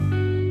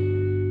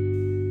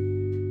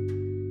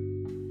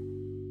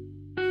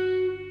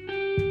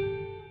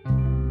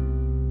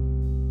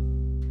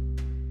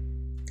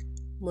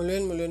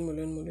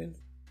Molweni.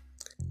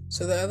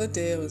 So the other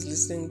day I was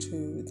listening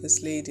to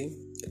this lady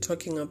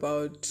talking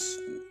about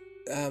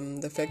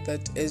the fact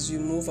that as you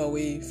move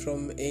away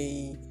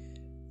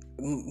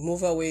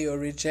or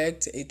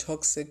reject a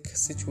toxic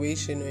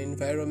situation or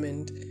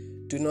environment,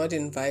 do not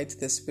invite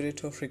the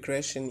spirit of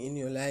regression in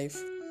your life.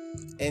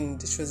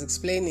 And she was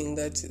explaining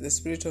that the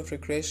spirit of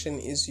regression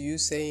is you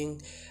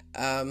saying,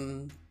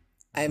 I'm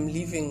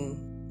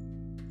leaving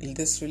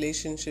this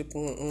relationship,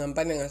 or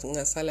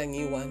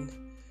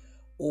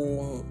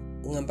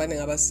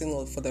ngaba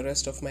single for the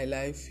rest of my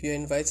life. You're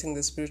inviting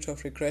the spirit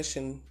of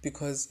regression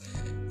because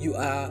you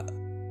are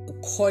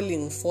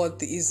calling forth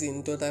the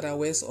izinto that are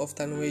worse off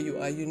than where you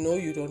are. You know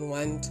you don't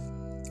want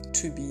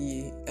to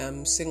be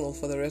single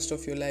for the rest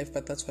of your life,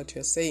 but that's what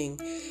you're saying.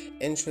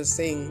 And she was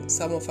saying,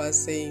 some of us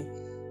say,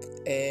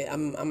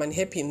 I'm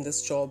unhappy in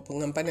this job,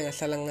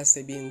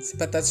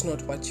 but that's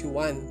not what you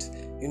want.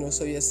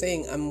 So you're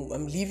saying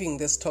I'm leaving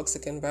this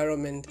toxic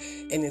environment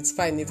and it's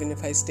fine even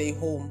if I stay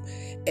home.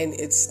 And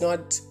it's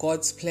not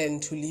God's plan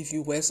to leave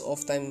you worse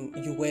off than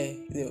you were.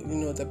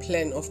 The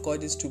plan of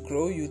God is to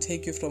grow you,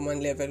 take you from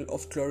one level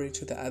of glory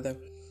to the other.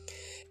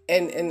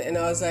 And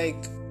I was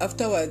like,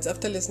 afterwards,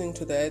 after listening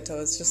to that, I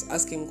was just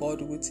asking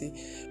God,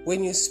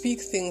 when you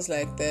speak things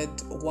like that,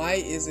 why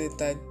is it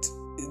that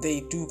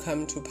they do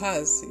come to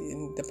pass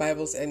in the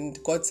Bibles? And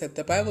God said,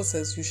 the Bible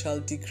says you shall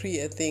decree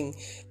a thing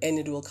and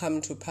it will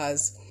come to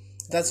pass.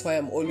 That's why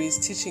I'm always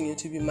teaching you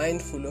to be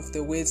mindful of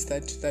the words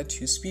that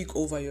you speak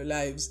over your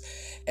lives.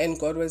 And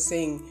God was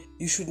saying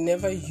you should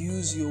never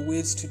use your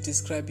words to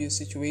describe your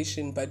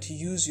situation, but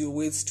use your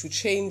words to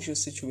change your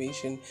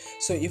situation.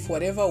 So if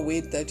whatever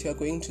word that you are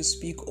going to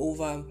speak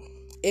over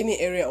any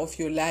area of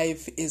your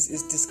life is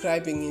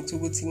describing it,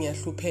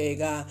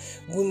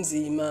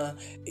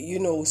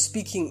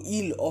 speaking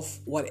ill of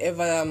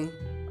whatever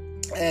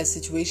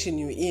situation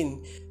you're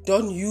in,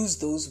 don't use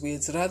those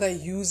words. Rather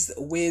use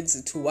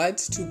words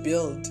to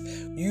build.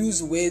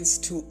 Use words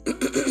to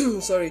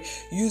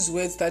use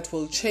words that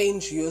will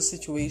change your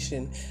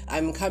situation.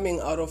 I'm coming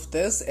out of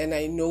this and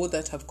I know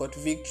that I've got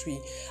victory.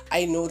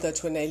 I know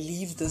that when I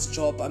leave this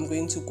job, I'm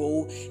going to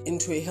go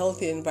into a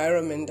healthy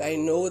environment. I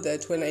know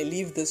that when I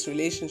leave this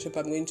relationship,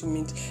 I'm going to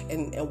meet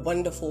a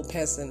wonderful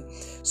person.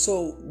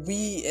 So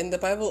and the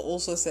Bible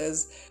also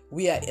says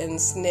we are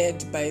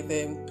ensnared by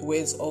the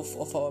words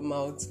of our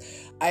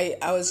mouths. I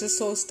was just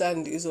so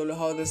stunned, Izolo,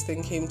 how this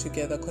thing came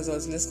together, because I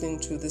was listening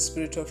to the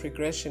spirit of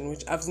regression,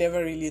 which I've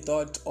never really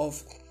thought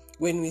of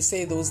when we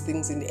say those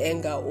things in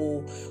anger,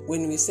 or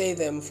when we say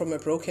them from a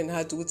broken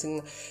heart,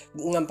 ukuthi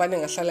ngampane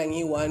ngahlala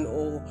ngiyi-one,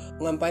 or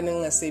ngampane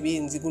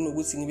ngingasebenzi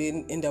kunokuthi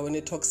ngibe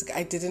endaweni toxic.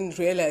 I didn't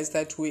realize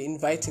that we're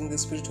inviting the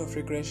spirit of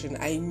regression.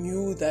 I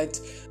knew that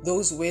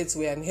those words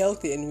were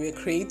unhealthy and we were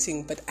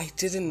creating, but I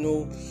didn't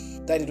know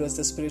that it was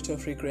the spirit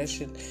of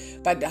regression.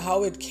 But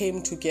how it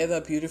came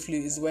together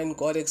beautifully is when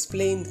God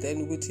explained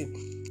then,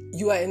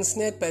 you are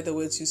ensnared by the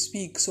words you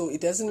speak. So it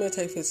doesn't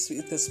matter if it's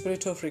the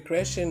spirit of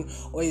regression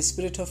or a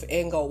spirit of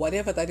anger or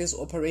whatever that is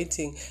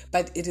operating,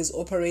 but it is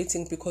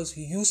operating because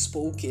you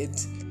spoke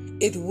it.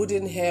 It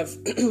wouldn't have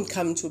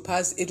come to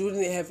pass. It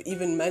wouldn't have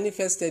even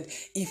manifested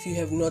if you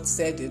have not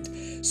said it.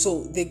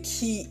 So the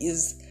key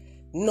is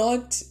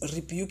not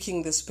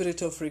rebuking the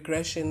spirit of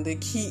regression. The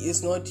key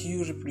is not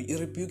you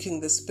rebuking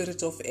the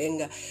spirit of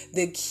anger.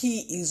 The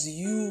key is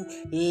you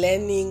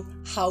learning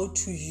how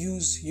to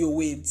use your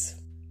words.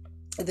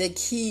 The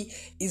key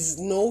is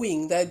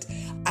knowing that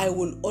I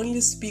will only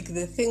speak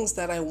the things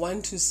that I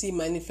want to see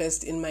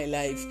manifest in my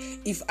life.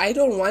 If I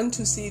don't want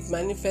to see it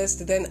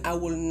manifest, then I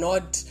will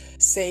not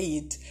say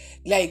it.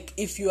 Like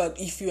if you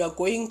are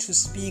going to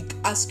speak,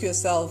 ask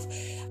yourself,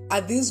 are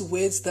these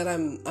words that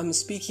I'm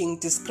speaking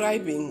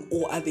describing,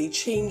 or are they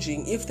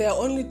changing? If they are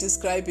only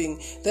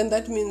describing, then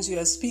that means you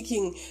are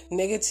speaking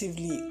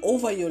negatively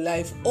over your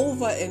life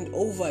over and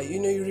over.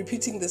 You're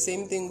repeating the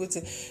same thing.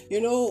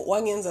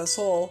 Wangenza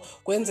so,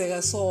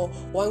 kwenzeka so,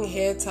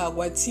 wanghetha,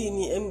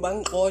 kwathini,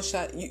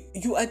 embangxosha.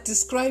 You are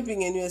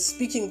describing and you are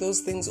speaking those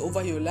things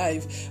over your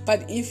life.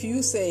 But if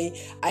you say,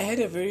 I had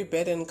a very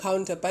bad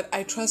encounter, but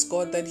I trust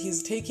God that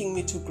He's taking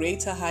me to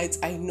greater heights.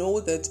 I know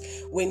that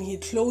when He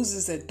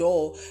closes a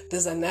door,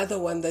 there's another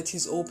one that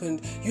He's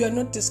opened. You are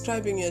not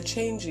describing, you're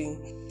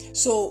changing.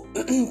 So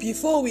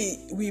before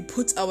we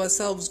put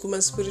ourselves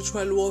in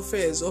spiritual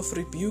warfares of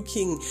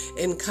rebuking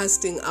and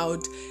casting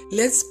out,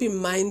 let's be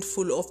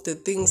mindful of the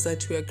things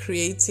that we are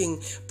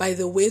creating by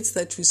the words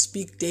that we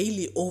speak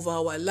daily over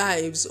our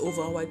lives,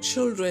 over our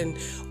children,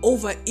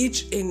 over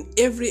each and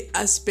every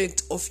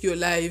aspect of your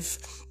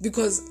life.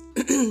 Because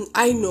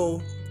I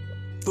know,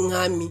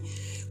 Ngami,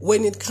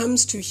 when it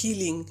comes to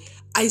healing,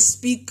 I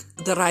speak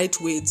the right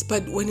words,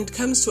 but when it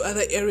comes to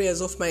other areas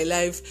of my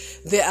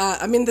life,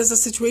 there's a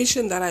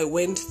situation that I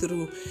went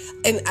through,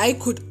 and I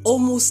could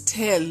almost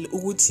tell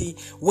Uguti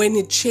when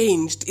it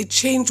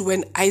changed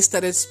when I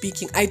started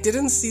speaking. I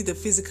didn't see the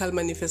physical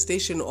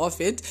manifestation of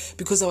it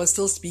because I was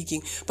still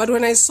speaking, but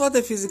when I saw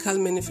the physical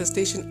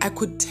manifestation, I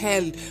could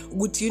tell,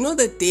 Uguti,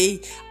 the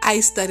day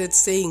I started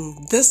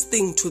saying this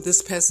thing to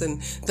this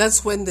person,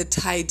 that's when the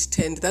tide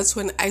turned. That's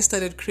when I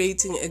started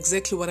creating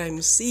exactly what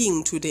I'm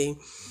seeing today.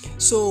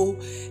 So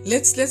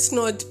let's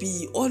not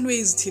be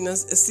always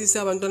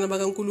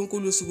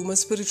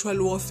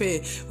spiritual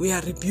warfare. We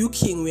are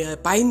rebuking, we are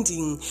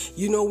binding,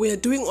 we are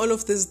doing all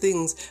of these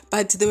things,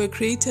 but they were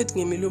created.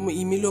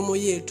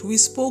 We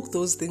spoke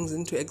those things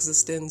into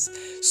existence.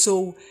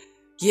 So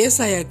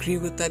yes, I agree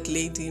with that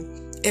lady.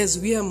 As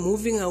we are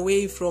moving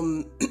away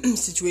from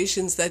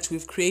situations that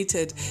we've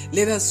created,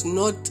 let us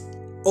not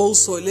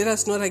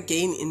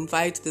again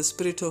invite the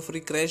spirit of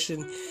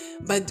regression.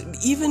 But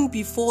even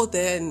before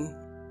then,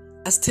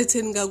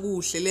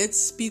 let's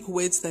speak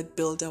words that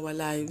build our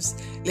lives.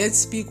 Let's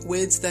speak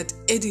words that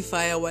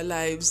edify our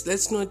lives.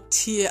 Let's not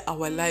tear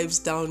our lives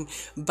down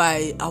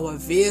by our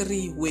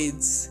very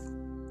words.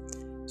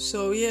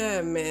 So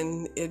yeah,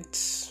 man,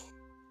 it's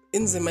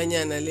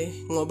inzimanyana le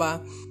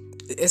ngoba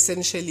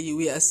essentially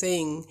we are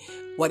saying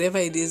whatever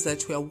it is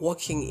that we are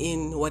walking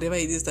in, whatever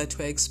it is that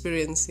we are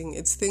experiencing,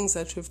 it's things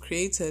that we've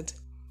created.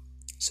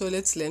 So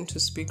let's learn to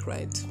speak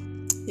right.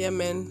 Yeah,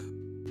 man.